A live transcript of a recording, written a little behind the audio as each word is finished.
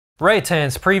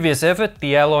Reatan's previous effort,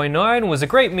 the Alloy 9, was a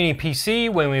great mini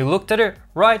PC when we looked at it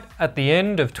right at the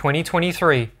end of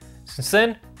 2023. Since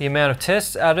then, the amount of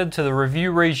tests added to the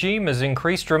review regime has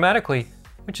increased dramatically,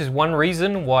 which is one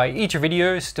reason why each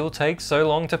video still takes so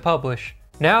long to publish.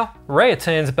 Now,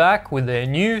 Reatan's back with their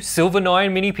new Silver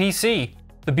 9 mini PC.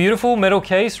 The beautiful metal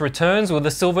case returns with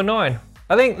the Silver 9.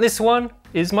 I think this one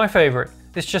is my favorite.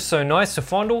 It's just so nice to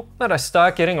fondle that I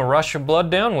start getting a rush of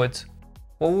blood downwards.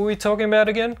 What were we talking about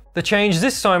again? The change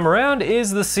this time around is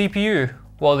the CPU.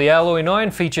 While the Alloy 9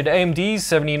 featured AMD's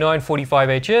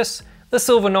 7945HS, the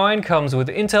Silver 9 comes with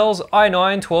Intel's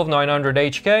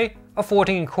i9-12900HK, a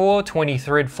 14-core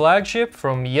 20-thread flagship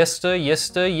from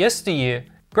yesteryear.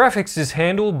 Graphics is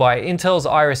handled by Intel's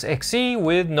Iris Xe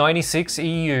with 96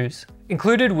 EUs.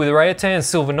 Included with Reatan's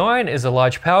Silver 9 is a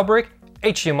large power brick,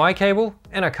 HDMI cable,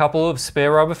 and a couple of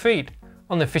spare rubber feet.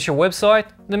 On the official website,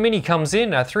 the Mini comes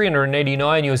in at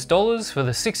 $389 for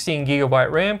the 16GB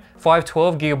RAM,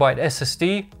 512GB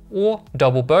SSD, or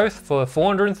double both for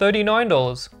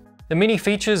 $439. The Mini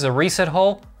features a reset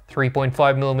hole,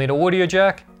 3.5mm audio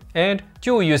jack, and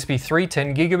dual USB 3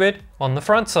 10GB on the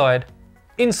front side.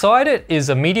 Inside it is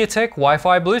a MediaTek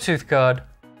Wi-Fi Bluetooth card.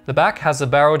 The back has a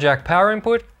barrel jack power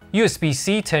input,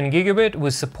 USB-C 10GB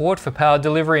with support for power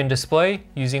delivery and display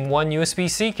using one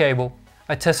USB-C cable.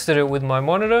 I tested it with my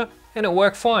monitor and it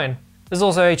worked fine. There's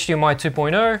also HDMI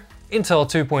 2.0, Intel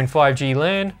 2.5G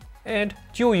LAN, and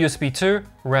dual USB 2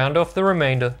 round off the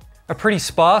remainder. A pretty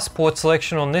sparse port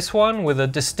selection on this one with a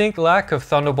distinct lack of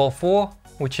Thunderbolt 4,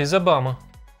 which is a bummer.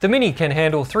 The Mini can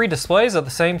handle 3 displays at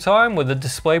the same time with the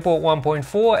DisplayPort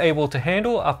 1.4 able to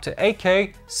handle up to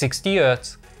 8K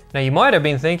 60Hz. Now you might have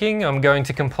been thinking I'm going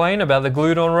to complain about the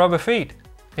glued on rubber feet,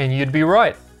 and you'd be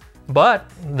right,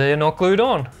 but they're not glued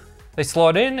on. They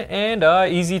slot in and are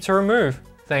easy to remove,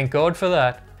 thank God for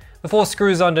that. The 4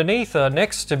 screws underneath are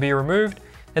next to be removed,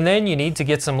 and then you need to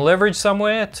get some leverage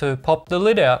somewhere to pop the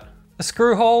lid out. The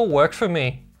screw hole worked for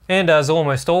me. And as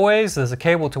almost always, there's a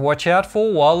cable to watch out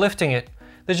for while lifting it.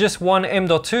 There's just one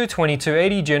M.2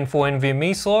 2280 Gen 4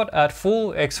 NVMe slot at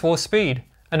full X4 speed,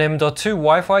 an M.2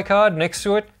 Wi-Fi card next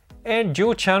to it, and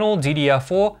dual channel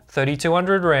DDR4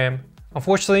 3200 RAM.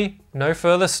 Unfortunately, no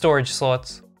further storage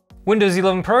slots. Windows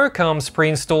 11 Pro comes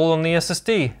pre-installed on the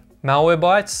SSD.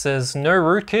 Malwarebytes says no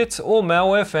rootkits or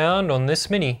malware found on this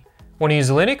Mini. Want to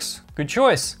use Linux? Good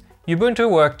choice. Ubuntu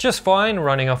worked just fine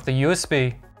running off the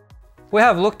USB. We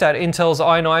have looked at Intel's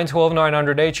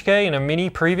i9-12900HK in a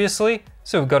Mini previously,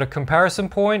 so we've got a comparison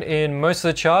point in most of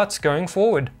the charts going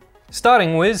forward.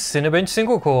 Starting with Cinebench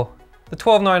single core. The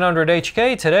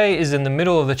 12900HK today is in the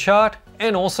middle of the chart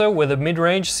and also where the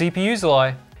mid-range CPUs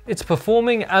lie. It's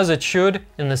performing as it should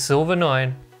in the Silver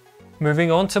 9. Moving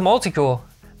on to multi-core.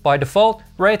 By default,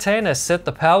 Reatan has set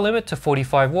the power limit to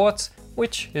 45 watts,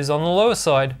 which is on the lower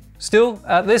side. Still,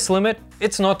 at this limit,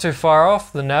 it's not too far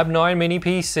off the NAB 9 mini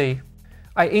PC.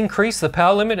 I increased the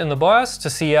power limit in the BIOS to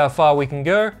see how far we can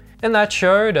go, and that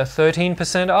showed a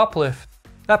 13% uplift.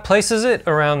 That places it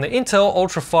around the Intel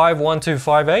Ultra 5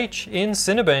 125H in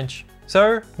Cinebench,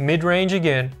 so mid-range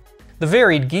again. The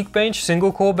varied Geekbench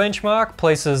single-core benchmark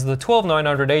places the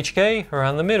 12900HK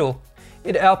around the middle.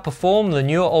 It outperformed the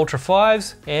newer Ultra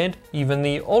 5s and even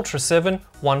the Ultra 7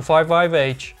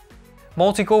 155H.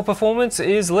 Multi-core performance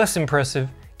is less impressive,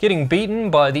 getting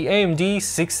beaten by the AMD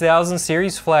 6000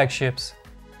 series flagships.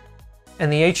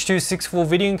 And the H.264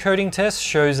 video encoding test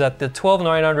shows that the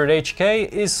 12900HK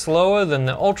is slower than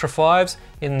the Ultra 5s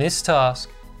in this task,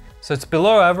 so it's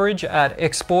below average at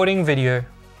exporting video.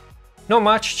 Not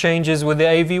much changes with the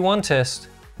AV1 test.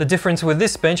 The difference with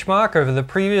this benchmark over the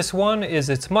previous one is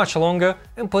it's much longer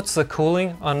and puts the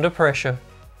cooling under pressure.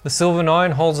 The Silver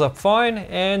 9 holds up fine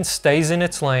and stays in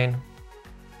its lane.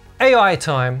 AI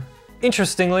time.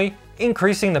 Interestingly,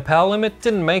 increasing the power limit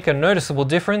didn't make a noticeable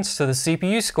difference to the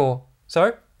CPU score,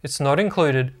 so it's not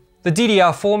included. The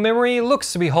DDR4 memory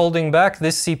looks to be holding back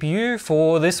this CPU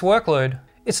for this workload.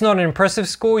 It's not an impressive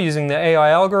score using the AI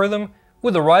algorithm,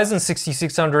 with the Ryzen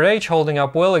 6600H holding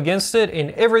up well against it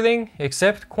in everything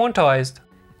except quantized.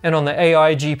 And on the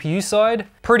AI GPU side,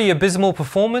 pretty abysmal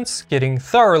performance, getting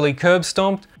thoroughly curb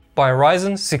stomped by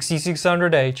Ryzen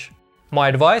 6600H. My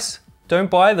advice? Don't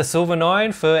buy the Silver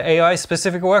 9 for AI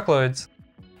specific workloads.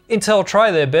 Intel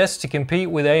tried their best to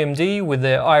compete with AMD with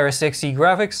their Iris Xe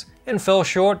graphics and fell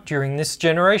short during this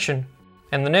generation.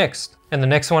 And the next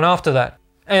one after that,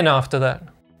 and after that.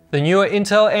 The newer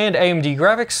Intel and AMD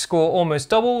graphics score almost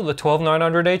double the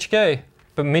 12900HK,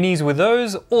 but minis with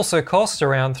those also cost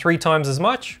around 3 times as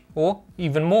much, or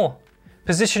even more.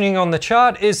 Positioning on the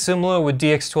chart is similar with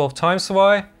DX12 Time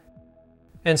Spy,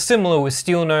 and similar with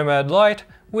Steel Nomad Lite,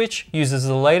 which uses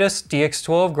the latest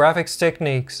DX12 graphics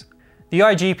techniques. The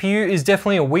iGPU is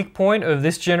definitely a weak point of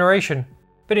this generation,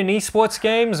 but in esports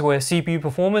games where CPU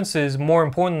performance is more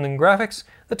important than graphics,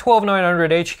 the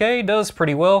 12900 HK does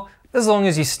pretty well as long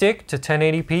as you stick to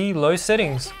 1080p low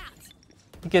settings.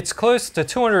 It gets close to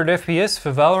 200 FPS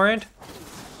for Valorant.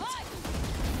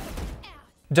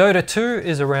 Dota 2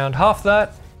 is around half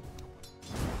that.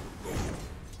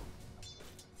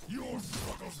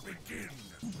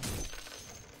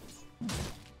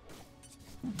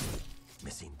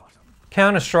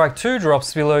 Counter-Strike 2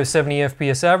 drops below 70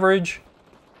 FPS average.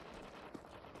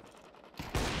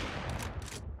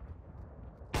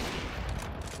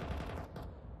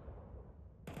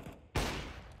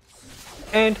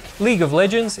 And League of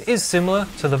Legends is similar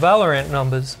to the Valorant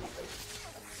numbers.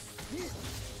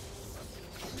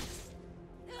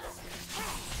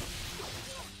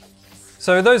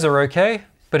 So those are okay,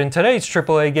 but in today's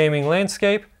AAA gaming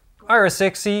landscape,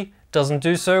 IRSXe doesn't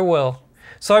do so well.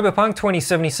 Cyberpunk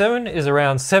 2077 is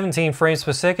around 17 frames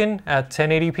per second at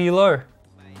 1080p low.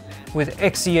 With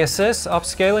XeSS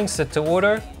upscaling set to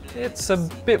auto, it's a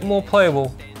bit more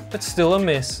playable, but still a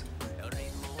miss.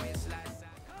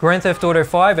 Grand Theft Auto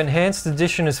 5 Enhanced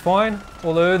Edition is fine,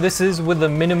 although this is with the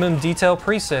minimum detail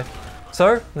preset,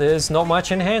 so there's not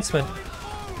much enhancement.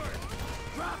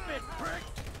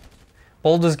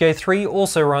 Baldur's Gate 3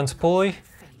 also runs poorly.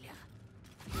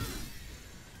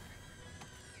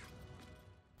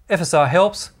 FSR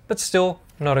helps, but still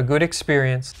not a good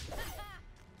experience.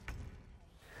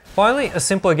 Finally, a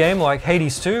simpler game like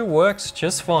Hades 2 works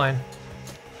just fine.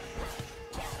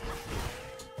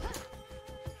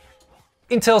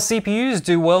 Intel CPUs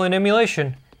do well in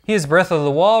emulation. Here's Breath of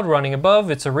the Wild running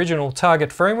above its original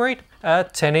target frame rate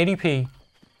at 1080p.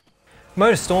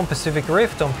 MotorStorm Pacific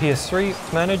Rift on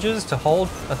PS3 manages to hold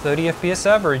a 30 FPS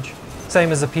average,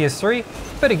 same as the PS3,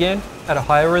 but again at a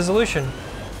higher resolution.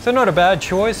 So not a bad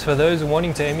choice for those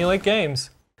wanting to emulate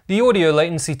games. The audio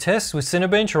latency test with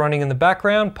Cinebench running in the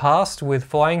background passed with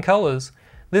flying colors.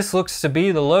 This looks to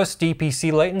be the lowest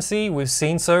DPC latency we've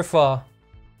seen so far.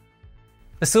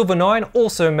 The Silver 9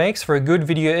 also makes for a good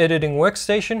video editing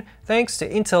workstation thanks to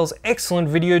Intel's excellent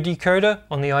video decoder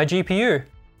on the iGPU.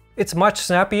 It's much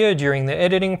snappier during the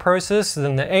editing process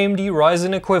than the AMD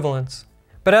Ryzen equivalents.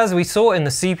 But as we saw in the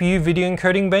CPU video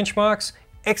encoding benchmarks,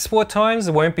 export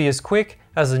times won't be as quick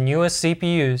as the newest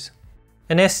CPUs.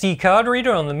 An SD card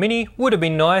reader on the Mini would have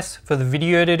been nice for the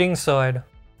video editing side.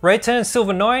 Reatan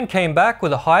Silver 9 came back with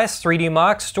the highest 3D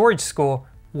Mark storage score.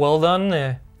 Well done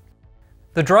there.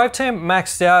 The drive temp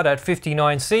maxed out at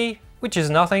 59C, which is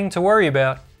nothing to worry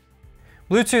about.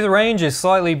 Bluetooth range is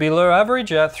slightly below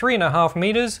average at 3.5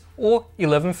 meters or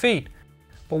 11 feet.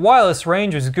 But wireless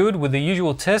range was good with the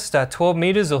usual test at 12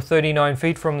 meters or 39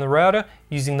 feet from the router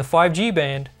using the 5G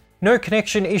band. No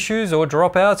connection issues or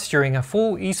dropouts during a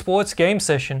full esports game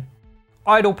session.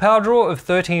 Idle power draw of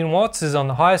 13 watts is on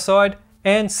the high side,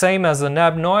 and same as the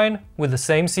NAB 9 with the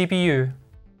same CPU.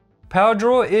 Power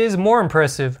draw is more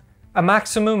impressive, a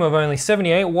maximum of only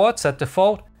 78 watts at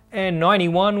default and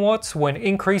 91 watts when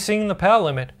increasing the power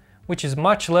limit, which is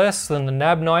much less than the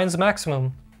NAB 9's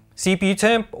maximum. CPU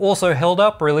temp also held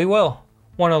up really well,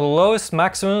 one of the lowest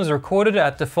maximums recorded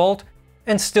at default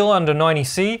and still under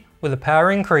 90C with the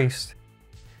power increased.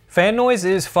 Fan noise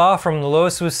is far from the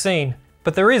lowest we've seen,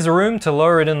 but there is room to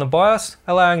lower it in the BIOS,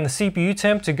 allowing the CPU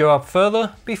temp to go up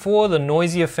further before the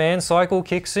noisier fan cycle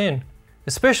kicks in,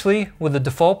 especially with the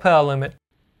default power limit.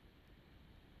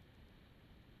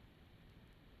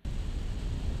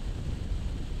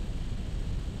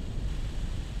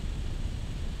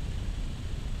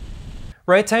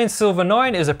 Reatan Silver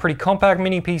 9 is a pretty compact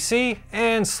mini PC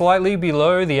and slightly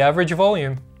below the average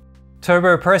volume.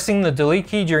 Turbo pressing the delete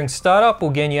key during startup will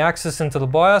gain you access into the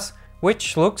BIOS,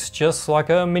 which looks just like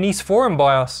a Mini's Forum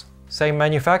BIOS. Same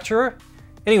manufacturer?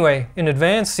 Anyway, in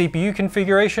advanced CPU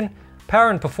configuration, power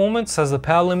and performance has the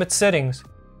power limit settings.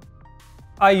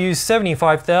 I use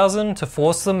 75,000 to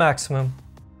force the maximum.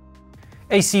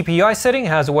 A CPI setting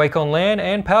has wake on LAN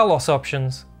and power loss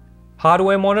options.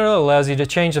 Hardware monitor allows you to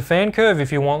change the fan curve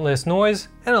if you want less noise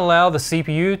and allow the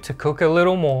CPU to cook a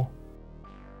little more.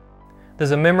 There's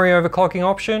a memory overclocking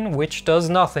option which does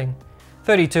nothing.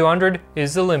 3200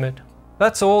 is the limit.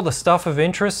 That's all the stuff of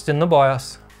interest in the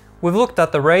BIOS. We've looked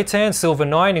at the Reatan Silver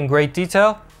 9 in great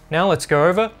detail, now let's go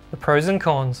over the pros and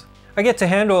cons. I get to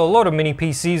handle a lot of mini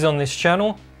PCs on this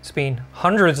channel, it's been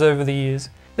hundreds over the years.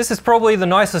 This is probably the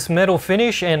nicest metal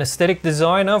finish and aesthetic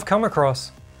design I've come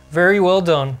across. Very well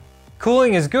done.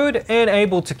 Cooling is good and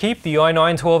able to keep the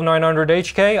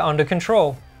i9-12900HK under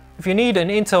control. If you need an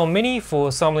Intel Mini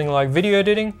for something like video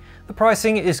editing, the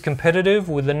pricing is competitive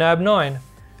with the NAB 9.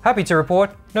 Happy to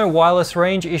report no wireless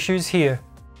range issues here.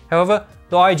 However,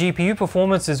 the iGPU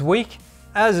performance is weak,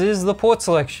 as is the port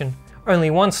selection. Only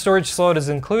one storage slot is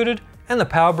included, and the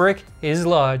power brick is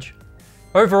large.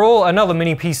 Overall, another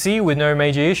mini PC with no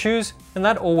major issues, and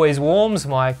that always warms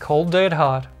my cold dead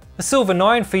heart. The Silver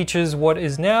 9 features what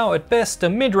is now at best a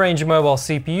mid-range mobile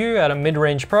CPU at a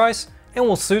mid-range price, and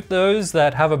will suit those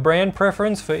that have a brand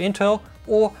preference for Intel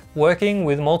or working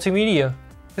with multimedia.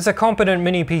 It's a competent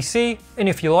mini PC, and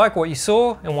if you like what you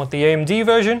saw and want the AMD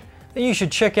version, then you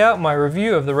should check out my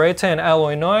review of the Reatan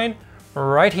Alloy 9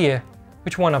 right here,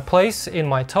 which won a place in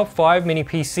my top 5 mini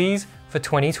PCs for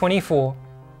 2024.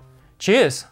 Cheers!